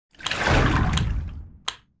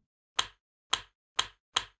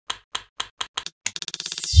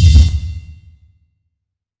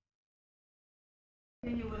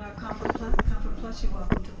menu with our Comfort Plus. Comfort Plus, you're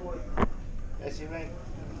welcome to board. Yes, you may.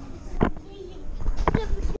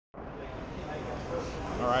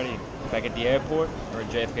 Alrighty, back at the airport. We're at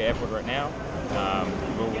JFK Airport right now.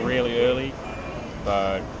 We're really early,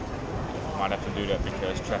 but might have to do that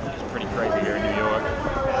because traffic is pretty crazy here in New York.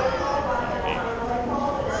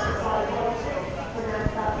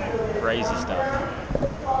 Crazy stuff.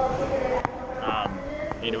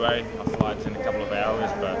 Either way, our flight's in a couple of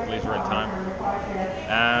hours, but at least we're in time.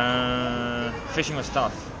 Fishing was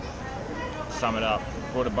tough. To sum it up,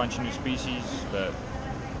 caught a bunch of new species, but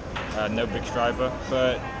no big striper.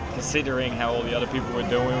 But considering how all the other people were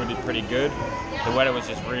doing, we did pretty good. The weather was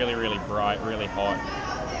just really, really bright, really hot.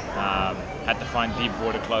 Had to find deep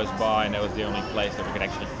water close by, and that was the only place that we could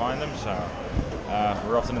actually find them. So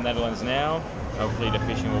we're off to the Netherlands now. Hopefully the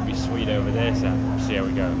fishing will be sweet over there, so we'll see how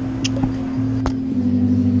we go.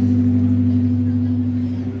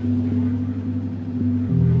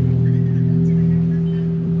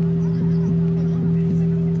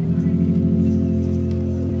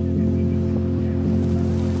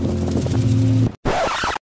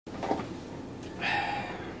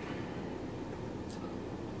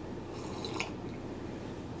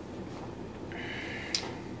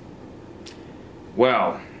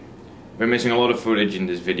 Well, we're missing a lot of footage in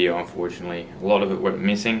this video, unfortunately. A lot of it went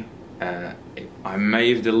missing. I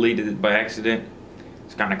may have deleted it by accident.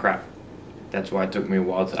 It's kind of crap. That's why it took me a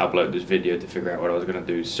while to upload this video to figure out what I was going to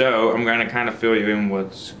do. So I'm going to kind of fill you in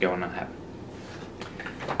what's going to happen.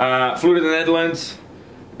 Flew to the Netherlands.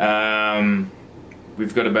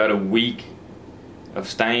 We've got about a week of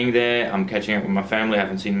staying there. I'm catching up with my family. I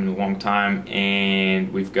haven't seen them in a long time.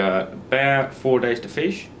 And we've got about 4 days to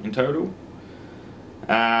fish in total.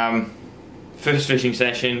 First fishing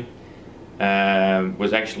session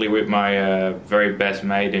was actually with my very best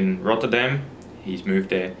mate in Rotterdam. He's moved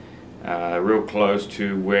there real close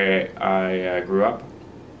to where I grew up.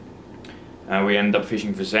 We ended up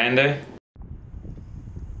fishing for zander.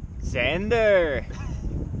 Zander!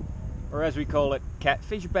 Or as we call it,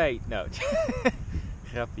 catfish bait. No.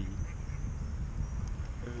 Grappie.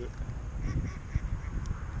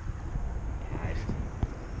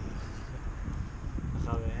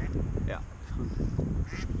 Ja, is goed.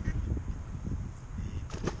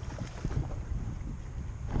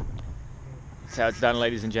 That's how it's done,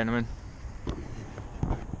 ladies and gentlemen.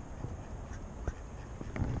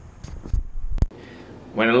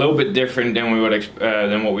 Went a little bit different than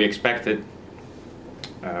what we expected.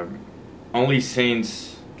 Only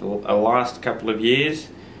since the last couple of years,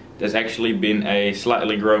 there's actually been a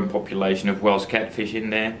slightly grown population of Welsh catfish in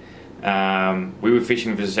there. We were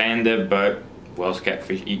fishing for zander, but Welsh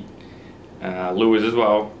catfish eat lures as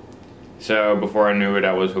well. So before I knew it,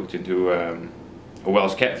 I was hooked into a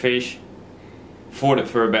Welsh catfish. Fought it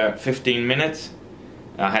for about 15 minutes.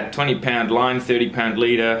 I had 20-pound line, 30-pound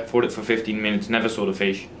leader. Fought it for 15 minutes. Never saw the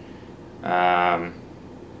fish. Got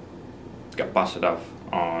busted off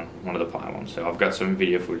on one of the pylons. So I've got some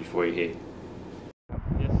video footage for you here.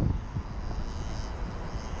 Yes.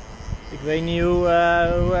 Ik weet niet hoe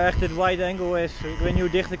erg dit wide angle is. Ik weet niet hoe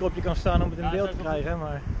dicht ik op je kan staan om het in beeld te krijgen,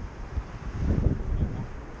 maar...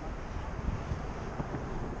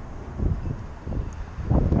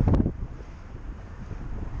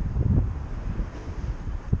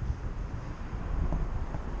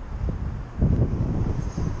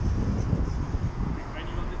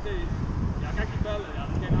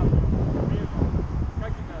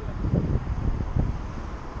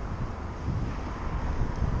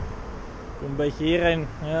 Een beetje hierheen,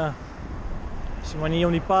 ja. Als je maar niet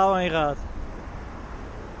om die paal heen gaat.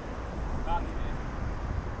 Gaat niet meer.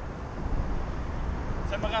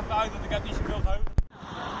 Zet maar even uit, want ik heb niet zoveel geheugen.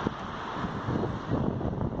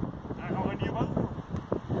 Daar gaan we niet omhoog.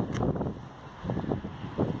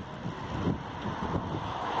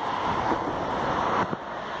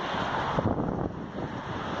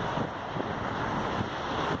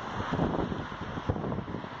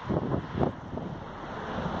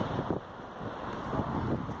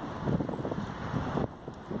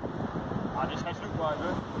 Dit is geen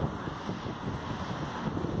snoekwijzer.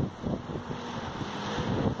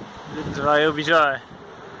 Dit is wel heel bizar.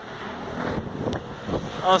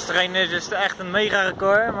 Als er een is het echt een mega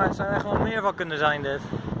record, maar het zou echt wel meer van kunnen zijn dit.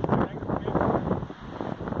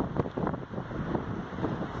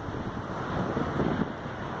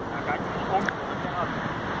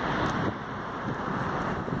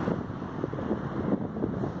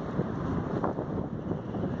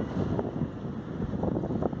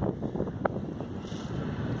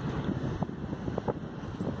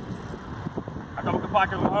 Hij kwam ook een paar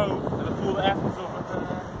keer omhoog en dat voelde echt alsof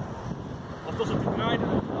het op die knijden.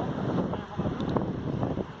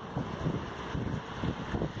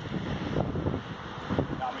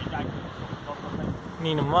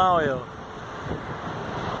 Niet normaal joh.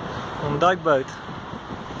 Een duikboot.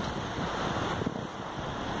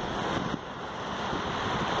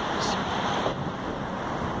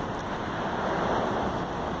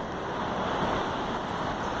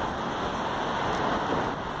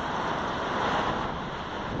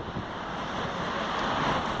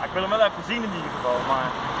 Ik wil hem wel even zien in ieder geval,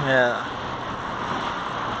 maar... Ja.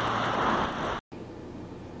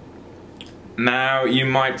 Now you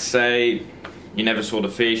might say you never saw the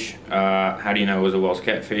fish. How do you know it was a Welsh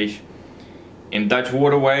catfish? In Dutch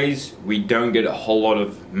waterways we don't get a whole lot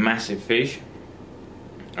of massive fish.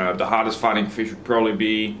 The hardest fighting fish would probably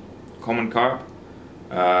be common carp.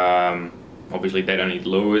 Obviously they don't eat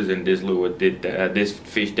lures, and this lure did. This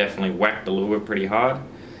fish definitely whacked the lure pretty hard.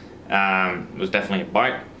 It was definitely a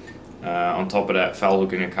bite. On top of that, foul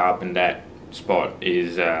hooking a carp in that spot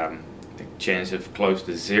is the chance of close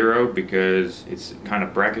to zero, because it's kind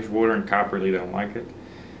of brackish water and carp really don't like it.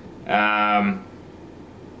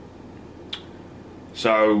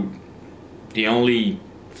 So the only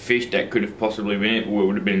fish that could have possibly been it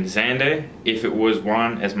would have been zander. If it was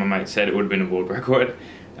one, as my mate said, it would have been a world record.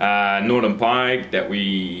 Northern pike that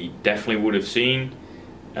we definitely would have seen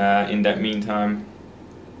in that meantime.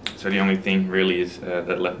 So the only thing really is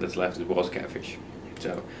that's left is Welsh catfish.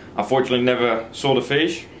 So unfortunately never saw the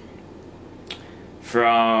fish.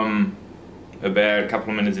 From about a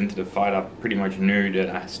couple of minutes into the fight I pretty much knew that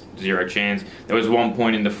I had zero chance. There was one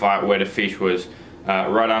point in the fight where the fish was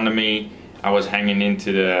right under me. I was hanging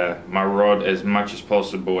into my rod as much as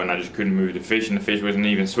possible and I just couldn't move the fish, and the fish wasn't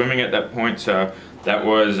even swimming at that point, so that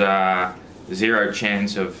was zero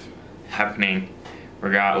chance of happening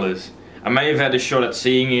regardless. I may have had a shot at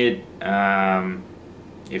seeing it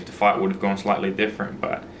if the fight would have gone slightly different,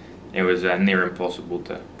 but it was near impossible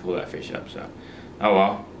to pull that fish up, so oh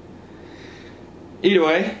well. Either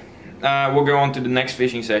way, we'll go on to the next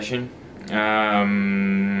fishing session.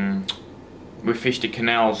 We fished the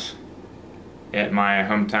canals at my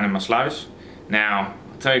hometown in Maasluis. Now,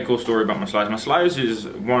 I'll tell you a cool story about Maasluis. Maasluis is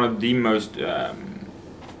one of the most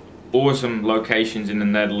awesome locations in the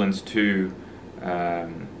Netherlands to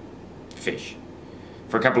fish,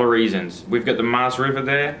 for a couple of reasons. We've got the Maas River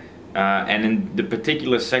there, and in the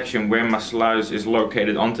particular section where Maasluis is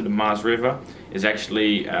located onto the Maas River is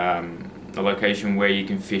actually a location where you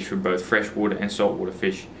can fish for both freshwater and saltwater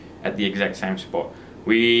fish at the exact same spot.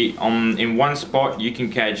 In one spot you can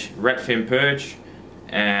catch redfin perch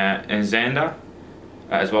and zander,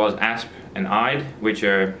 as well as asp and ide, which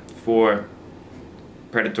are 4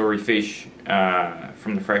 predatory fish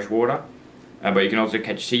from the freshwater. But you can also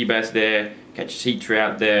catch sea bass there, catch sea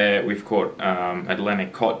trout there. We've caught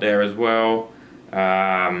Atlantic cod there as well.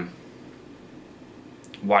 Wide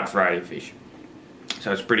variety of fish.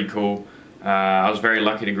 So it's pretty cool. I was very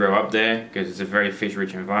lucky to grow up there because it's a very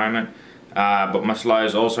fish-rich environment. But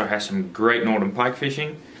Maasluis also has some great northern pike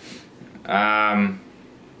fishing.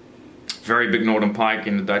 Very big northern pike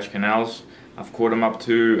in the Dutch canals. I've caught them up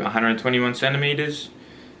to 121 centimeters,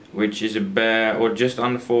 which is about or just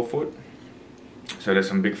under 4 foot. So there's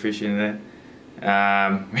some big fish in there.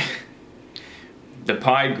 The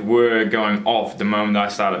pike were going off the moment I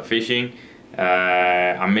started fishing.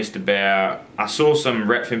 I missed about. I saw some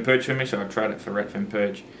redfin perch with me, so I tried it for redfin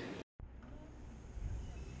perch.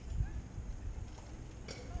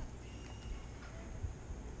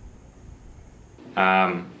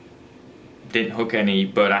 Didn't hook any,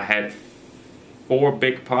 but I had 4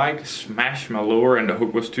 big pike smash my lure, and the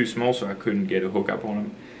hook was too small, so I couldn't get a hook up on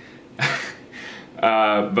them.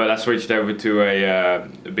 But I switched over to a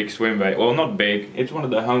big swim bait. Well, not big. It's one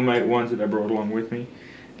of the homemade ones that I brought along with me.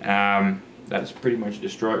 That's pretty much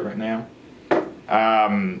destroyed right now.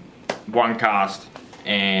 One cast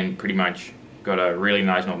and pretty much got a really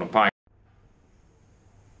nice northern pike.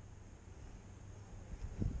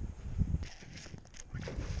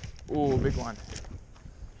 Oh, big one.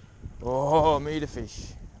 Oh, meter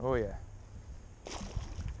fish. Oh yeah.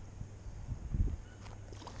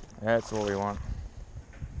 That's what we want.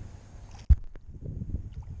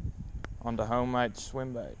 On the homemade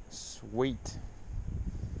swim bait. Sweet.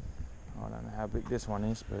 I don't know how big this one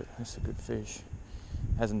is, but it's a good fish.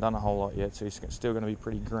 Hasn't done a whole lot yet, so he's still going to be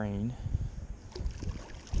pretty green.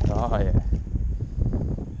 Oh yeah.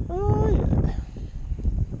 Oh yeah.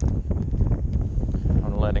 I'm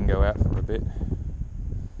going to let him go out for a bit.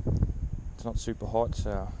 It's not super hot,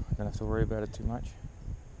 so I don't have to worry about it too much.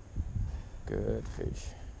 Good fish.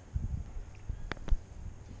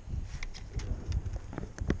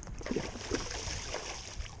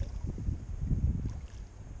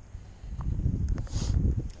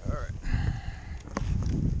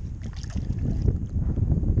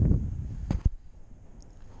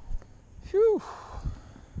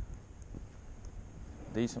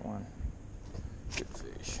 Decent one. Good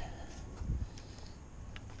fish.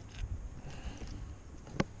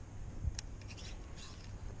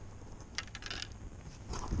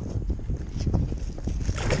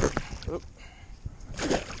 Oop.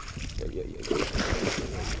 Yeah.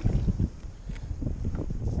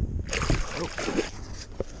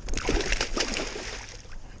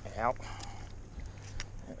 Ow.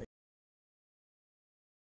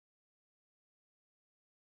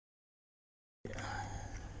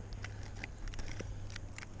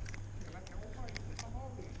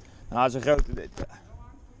 Nou, dat is een grote dit.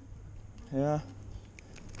 Ja.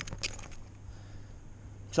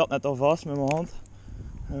 Ik zat net al vast met mijn hand.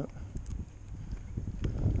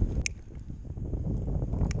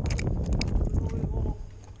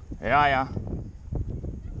 Ja. Ja.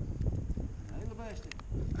 Hele beste.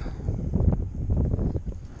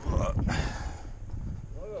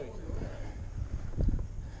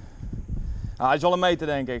 Ah, hij is wel een meter,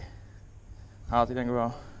 denk ik. Haalt hij denk ik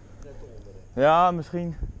wel. Ja,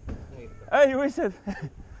 misschien. Hey, hoe is het?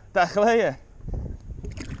 Tijd geleden.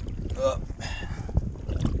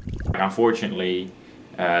 Unfortunately,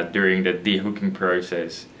 during the dehooking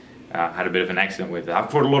process, I had a bit of an accident with it. I've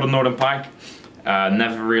caught a lot of northern pike.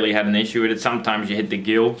 Never really had an issue with it. Sometimes you hit the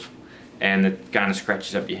gills and it kind of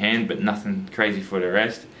scratches up your hand, but nothing crazy for the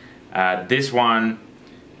rest. This one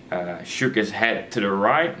shook his head to the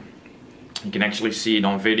right. You can actually see it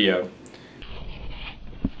on video.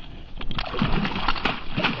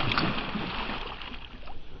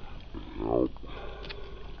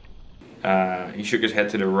 He shook his head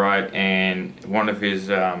to the right, and one of his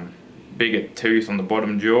bigger teeth on the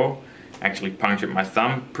bottom jaw actually punctured my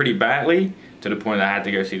thumb pretty badly, to the point that I had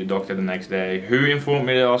to go see the doctor the next day, who informed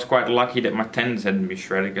me that I was quite lucky that my tendons hadn't been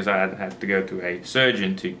shredded, because I had to go to a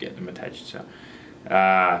surgeon to get them attached. So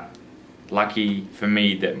lucky for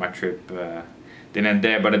me that my trip didn't end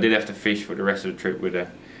there, but I did have to fish for the rest of the trip with a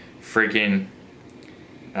freaking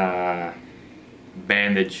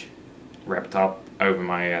bandage wrapped up over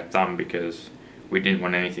my thumb, because we didn't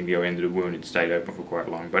want anything to go into the wound. It stayed open for quite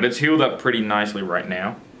long, but it's healed up pretty nicely right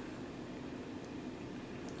now,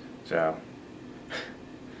 so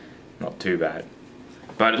not too bad.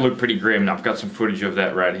 But it looked pretty grim. I've got some footage of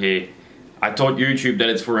that right here. I told YouTube that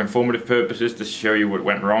it's for informative purposes, to show you what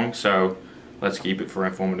went wrong, so let's keep it for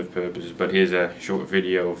informative purposes. But here's a short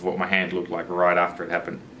video of what my hand looked like right after it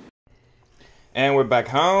happened. And we're back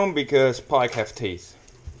home because pike have teeth.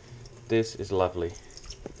 This is lovely.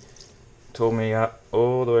 Tore me up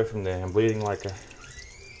all the way from there. I'm bleeding like a...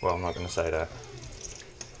 well, I'm not going to say that.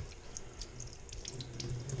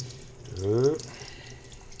 Ooh.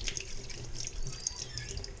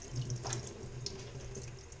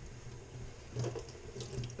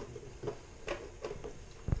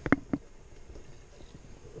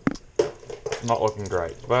 Not looking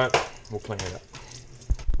great, but we'll clean it up.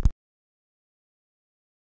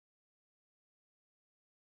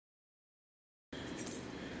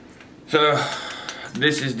 So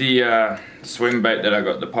this is the swim bait that I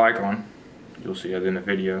got the pike on. You'll see it in the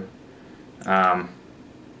video. The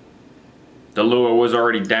lure was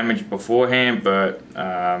already damaged beforehand, but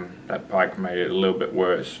that pike made it a little bit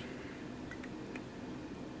worse.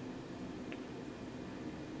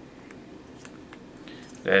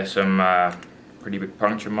 There's some pretty big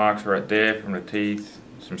puncture marks right there from the teeth,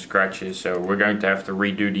 some scratches, so we're going to have to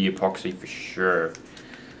redo the epoxy for sure.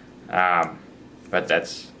 But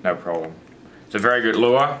that's no problem. It's a very good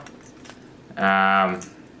lure. I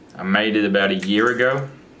made it about a year ago,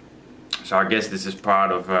 so I guess this is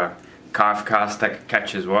part of carve cast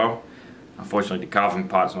catch as well. Unfortunately the carving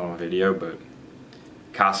part's not on video, but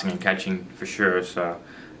casting and catching for sure, so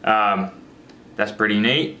that's pretty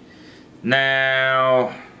neat.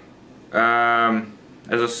 Now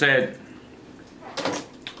as I said,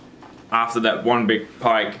 after that one big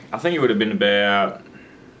pike, I think it would have been about,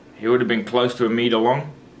 he would have been close to a meter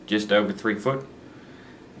long, just over 3 foot.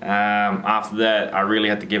 After that I really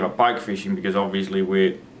had to give up pike fishing, because obviously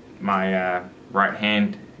with my right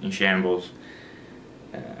hand in shambles,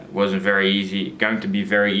 wasn't going to be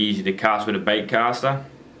very easy to cast with a bait caster.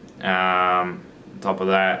 On top of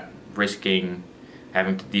that, risking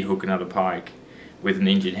having to dehook another pike with an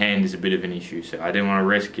injured hand is a bit of an issue, so I didn't want to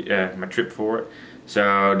risk my trip for it.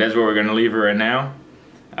 So that's where we're going to leave it right now.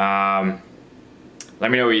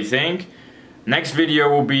 Let me know what you think. Next video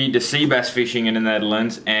will be the sea bass fishing in the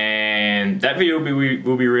Netherlands, and that video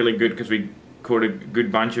will be really good because we caught a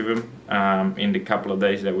good bunch of them in the couple of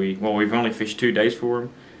days that we've only fished 2 days for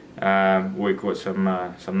them. We caught some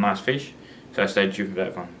nice fish, so stay tuned for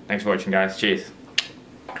that one. Thanks for watching, guys. Cheers.